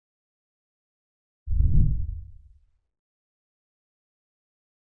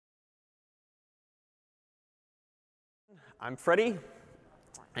I'm Freddy,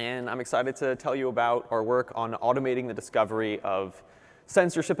 and I'm excited to tell you about our work on automating the discovery of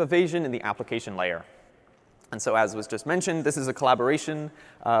censorship evasion in the application layer. And so, as was just mentioned, this is a collaboration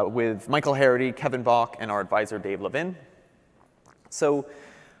with Michael Harrity, Kevin Bock, and our advisor, Dave Levin. So,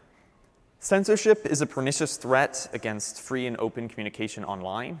 censorship is a pernicious threat against free and open communication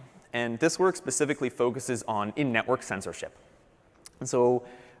online. And this work specifically focuses on in-network censorship. And so,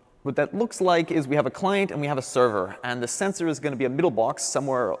 what that looks like is we have a client and we have a server, and the censor is going to be a middle box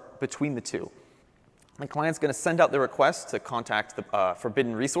somewhere between the two. The client's going to send out the request to contact the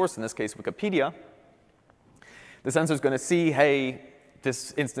forbidden resource, in this case Wikipedia. The censor is going to see, hey,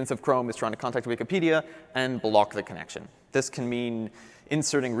 this instance of Chrome is trying to contact Wikipedia, and block the connection. This can mean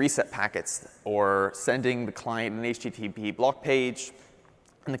inserting reset packets or sending the client an HTTP block page.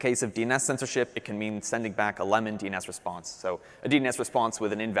 In the case of DNS censorship, it can mean sending back a lemon DNS response, so a DNS response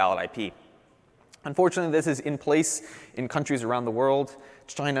with an invalid IP. Unfortunately, this is in place in countries around the world: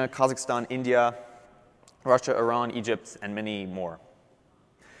 China, Kazakhstan, India, Russia, Iran, Egypt, and many more.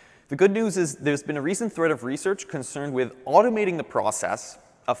 The good news is there's been a recent thread of research concerned with automating the process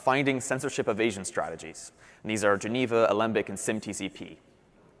of finding censorship evasion strategies. And these are Geneva, Alembic, and SymTCP.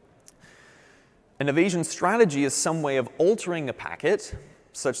 An evasion strategy is some way of altering a packet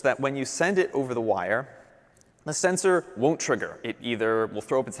such that when you send it over the wire, the censor won't trigger. It either will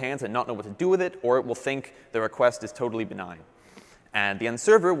throw up its hands and not know what to do with it, or it will think the request is totally benign. And the end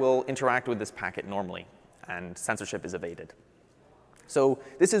server will interact with this packet normally, and censorship is evaded. So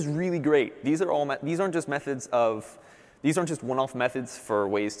this is really great. These aren't just one-off methods for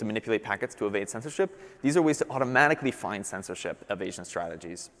ways to manipulate packets to evade censorship. These are ways to automatically find censorship evasion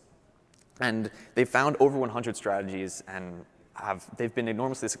strategies. And they've found over 100 strategies, and they've been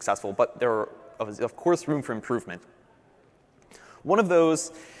enormously successful, but there is, of course, room for improvement. One of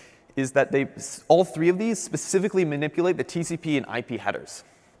those is that all three of these specifically manipulate the TCP and IP headers.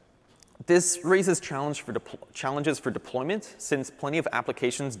 This raises challenges for deployment, since plenty of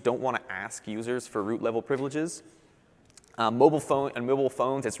applications don't want to ask users for root-level privileges. Mobile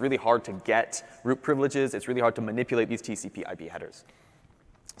phones, it's really hard to get root privileges. It's really hard to manipulate these TCP IP headers.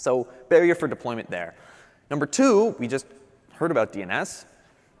 So barrier for deployment there. Number two, we just heard about DNS.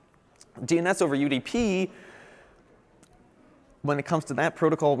 DNS over UDP, when it comes to that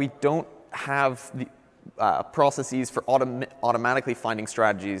protocol, we don't have the processes for automatically finding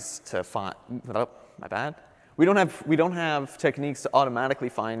strategies to find. Oh, my bad. We don't have techniques to automatically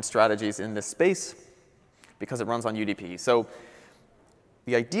find strategies in this space because it runs on UDP. So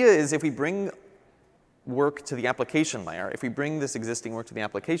the idea is, if we bring work to the application layer, if we bring this existing work to the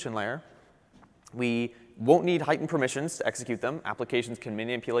application layer, we won't need heightened permissions to execute them. Applications can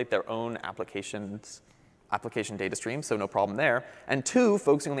manipulate their own application data streams, so no problem there. And two,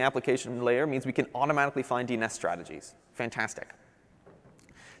 focusing on the application layer means we can automatically find DNS strategies. Fantastic.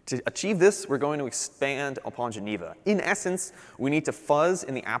 To achieve this, we're going to expand upon Geneva. In essence, we need to fuzz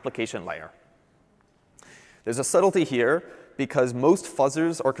in the application layer. There's a subtlety here, because most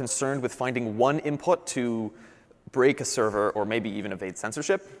fuzzers are concerned with finding one input to break a server or maybe even evade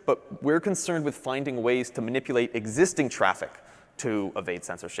censorship. But we're concerned with finding ways to manipulate existing traffic to evade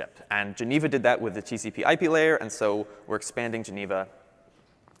censorship. And Geneva did that with the TCP IP layer, and so we're expanding Geneva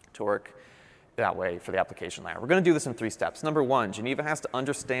to work that way for the application layer. We're going to do this in 3 steps. Number 1, Geneva has to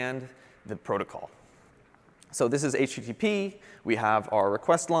understand the protocol. So this is HTTP. We have our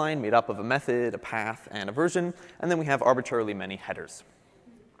request line made up of a method, a path, and a version. And then we have arbitrarily many headers.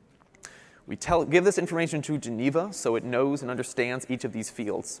 We give this information to Geneva so it knows and understands each of these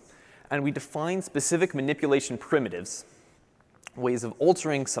fields. And we define specific manipulation primitives, ways of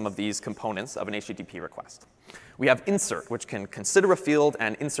altering some of these components of an HTTP request. We have insert, which can consider a field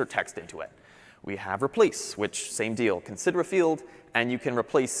and insert text into it. We have replace, which, same deal, consider a field, and you can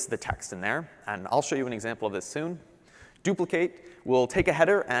replace the text in there. And I'll show you an example of this soon. Duplicate will take a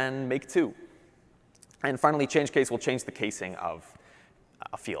header and make 2. And finally, change case will change the casing of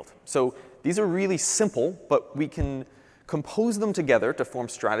a field. So these are really simple, but we can compose them together to form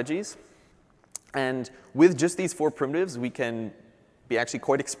strategies. And with just these 4 primitives, we can be actually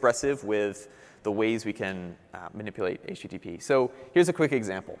quite expressive with the ways we can manipulate HTTP. So here's a quick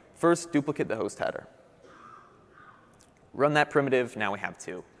example. First, duplicate the host header. Run that primitive. Now we have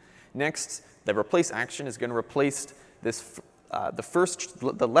 2. Next, the replace action is going to replace this,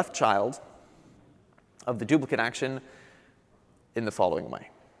 the left child of the duplicate action in the following way.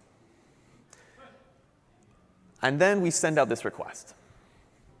 And then we send out this request.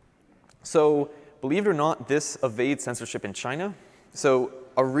 So believe it or not, this evades censorship in China. So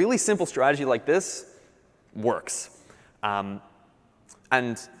a really simple strategy like this works. And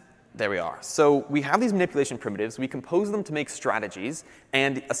there we are. So we have these manipulation primitives. We compose them to make strategies.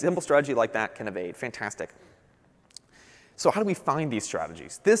 And a simple strategy like that can evade. Fantastic. So how do we find these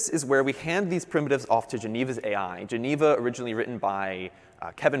strategies? This is where we hand these primitives off to Geneva's AI. Geneva, originally written by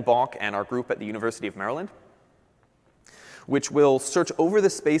Kevin Bock and our group at the University of Maryland, which will search over the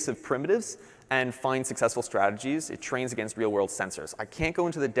space of primitives and find successful strategies. It trains against real-world sensors. I can't go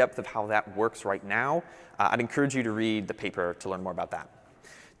into the depth of how that works right now. I'd encourage you to read the paper to learn more about that.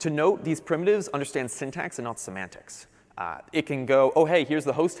 To note, these primitives understand syntax and not semantics. It can go, oh, hey, here's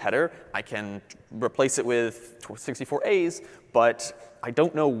the host header. I can replace it with 64As, but I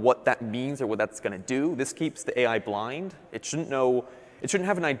don't know what that means or what that's going to do. This keeps the AI blind. It shouldn't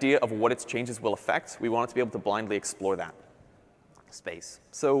have an idea of what its changes will affect. We want it to be able to blindly explore that space.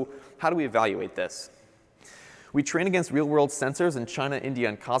 So how do we evaluate this? We train against real-world sensors in China, India,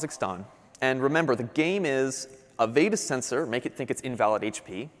 and Kazakhstan. And remember, the game is evade a sensor, make it think it's invalid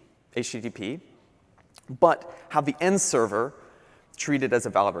HTTP, but have the end server treat it as a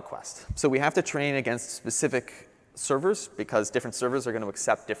valid request. So we have to train against specific servers because different servers are going to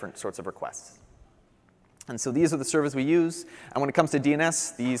accept different sorts of requests. And so these are the servers we use. And when it comes to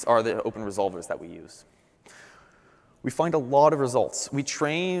DNS, these are the open resolvers that we use. We find a lot of results. We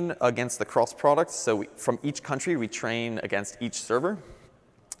train against the cross products. So from each country, we train against each server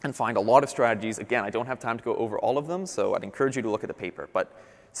and find a lot of strategies. Again, I don't have time to go over all of them, so I'd encourage you to look at the paper. But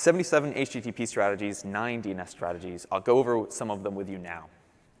 77 HTTP strategies, 9 DNS strategies. I'll go over some of them with you now.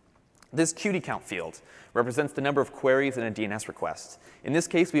 This QT count field represents the number of queries in a DNS request. In this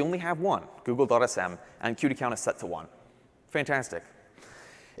case, we only have one, google.sm, and QT count is set to 1. Fantastic.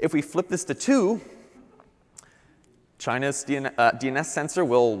 If we flip this to 2, China's DNS sensor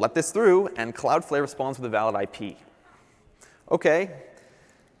will let this through, and Cloudflare responds with a valid IP. OK.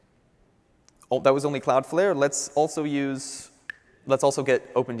 Oh, that was only Cloudflare. Let's also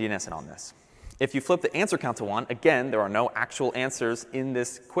get OpenDNS in on this. If you flip the answer count to 1, again, there are no actual answers in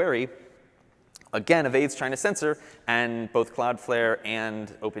this query. Again, evades China's censor, and both Cloudflare and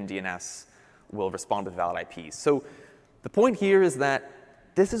OpenDNS will respond with valid IPs. So the point here is that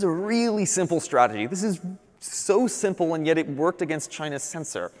this is a really simple strategy. This is so simple, and yet it worked against China's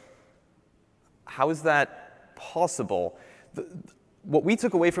censor. How is that possible? What we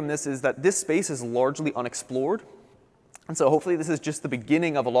took away from this is that this space is largely unexplored. And so hopefully this is just the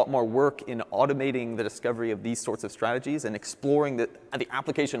beginning of a lot more work in automating the discovery of these sorts of strategies and exploring the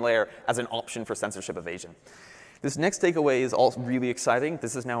application layer as an option for censorship evasion. This next takeaway is also really exciting.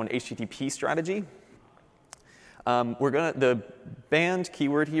 This is now an HTTP strategy. The banned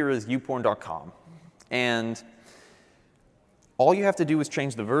keyword here is uporn.com. And all you have to do is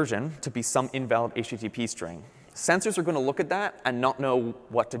change the version to be some invalid HTTP string. Censors are going to look at that and not know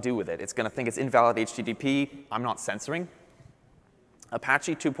what to do with it. It's going to think it's invalid HTTP. I'm not censoring.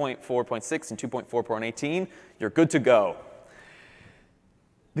 Apache 2.4.6 and 2.4.18, you're good to go.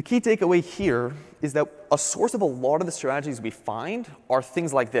 The key takeaway here is that a source of a lot of the strategies we find are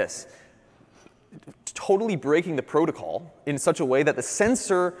things like this. Totally breaking the protocol in such a way that the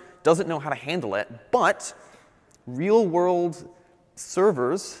censor doesn't know how to handle it, but real-world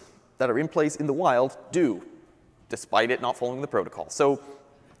servers that are in place in the wild do, despite it not following the protocol. So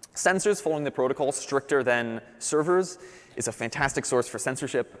sensors following the protocol stricter than servers is a fantastic source for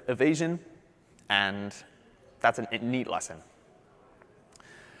censorship evasion, and that's a neat lesson.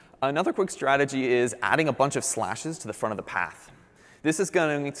 Another quick strategy is adding a bunch of slashes to the front of the path. This is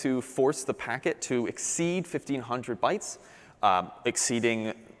going to force the packet to exceed 1,500 bytes,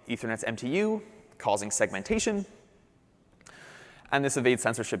 exceeding Ethernet's MTU, causing segmentation, and this evades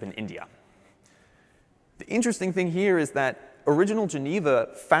censorship in India. The interesting thing here is that original Geneva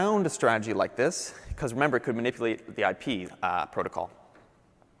found a strategy like this, because remember, it could manipulate the IP protocol.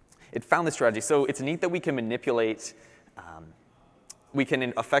 It found this strategy. So it's neat that we can manipulate, we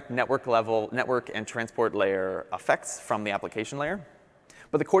can affect network and transport layer effects from the application layer.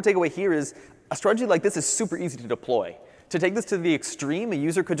 But the core takeaway here is a strategy like this is super easy to deploy. To take this to the extreme, a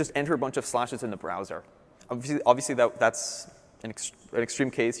user could just enter a bunch of slashes in the browser. Obviously that's an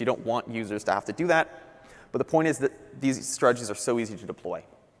extreme case. You don't want users to have to do that. But the point is that these strategies are so easy to deploy.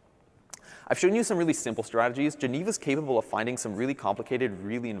 I've shown you some really simple strategies. Geneva's capable of finding some really complicated,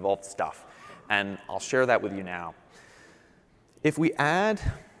 really involved stuff. And I'll share that with you now. If we add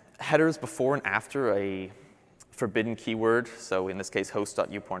headers before and after a forbidden keyword, so in this case,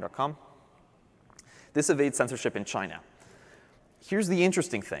 host.uporn.com, this evades censorship in China. Here's the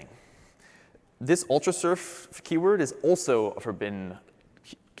interesting thing. This ultrasurf keyword is also a forbidden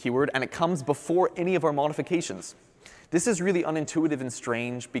keyword, and it comes before any of our modifications. This is really unintuitive and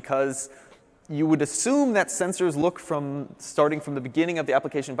strange because you would assume that sensors look from starting from the beginning of the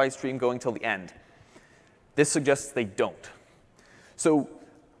application byte stream going till the end. This suggests they don't. So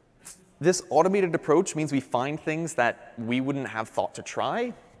this automated approach means we find things that we wouldn't have thought to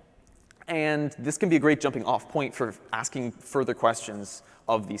try. And this can be a great jumping off point for asking further questions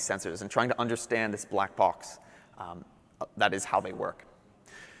of these sensors and trying to understand this black box. That is how they work.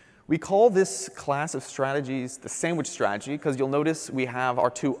 We call this class of strategies the sandwich strategy, because you'll notice we have our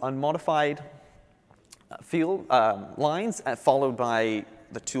two unmodified field lines followed by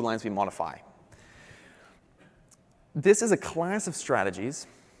the two lines we modify. This is a class of strategies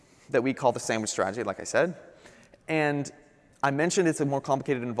that we call the sandwich strategy, like I said. And I mentioned it's a more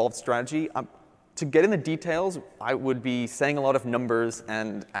complicated and involved strategy. To get in the details, I would be saying a lot of numbers,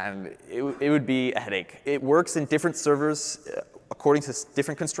 and it would be a headache. It works in different servers according to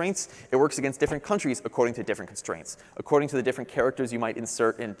different constraints. It works against different countries according to different constraints, according to the different characters you might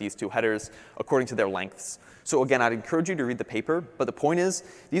insert in these two headers, according to their lengths. So again, I'd encourage you to read the paper. But the point is,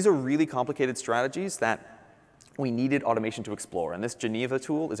 these are really complicated strategies that we needed automation to explore. And this Geneva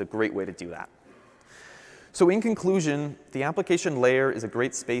tool is a great way to do that. So in conclusion, the application layer is a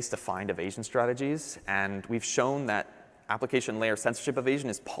great space to find evasion strategies. And we've shown that application layer censorship evasion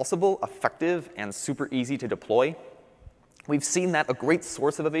is possible, effective, and super easy to deploy. We've seen that a great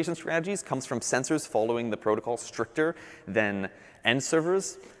source of evasion strategies comes from sensors following the protocol stricter than end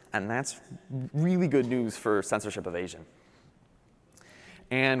servers. And that's really good news for censorship evasion.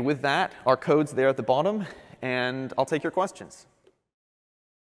 And with that, our code's there at the bottom. And I'll take your questions.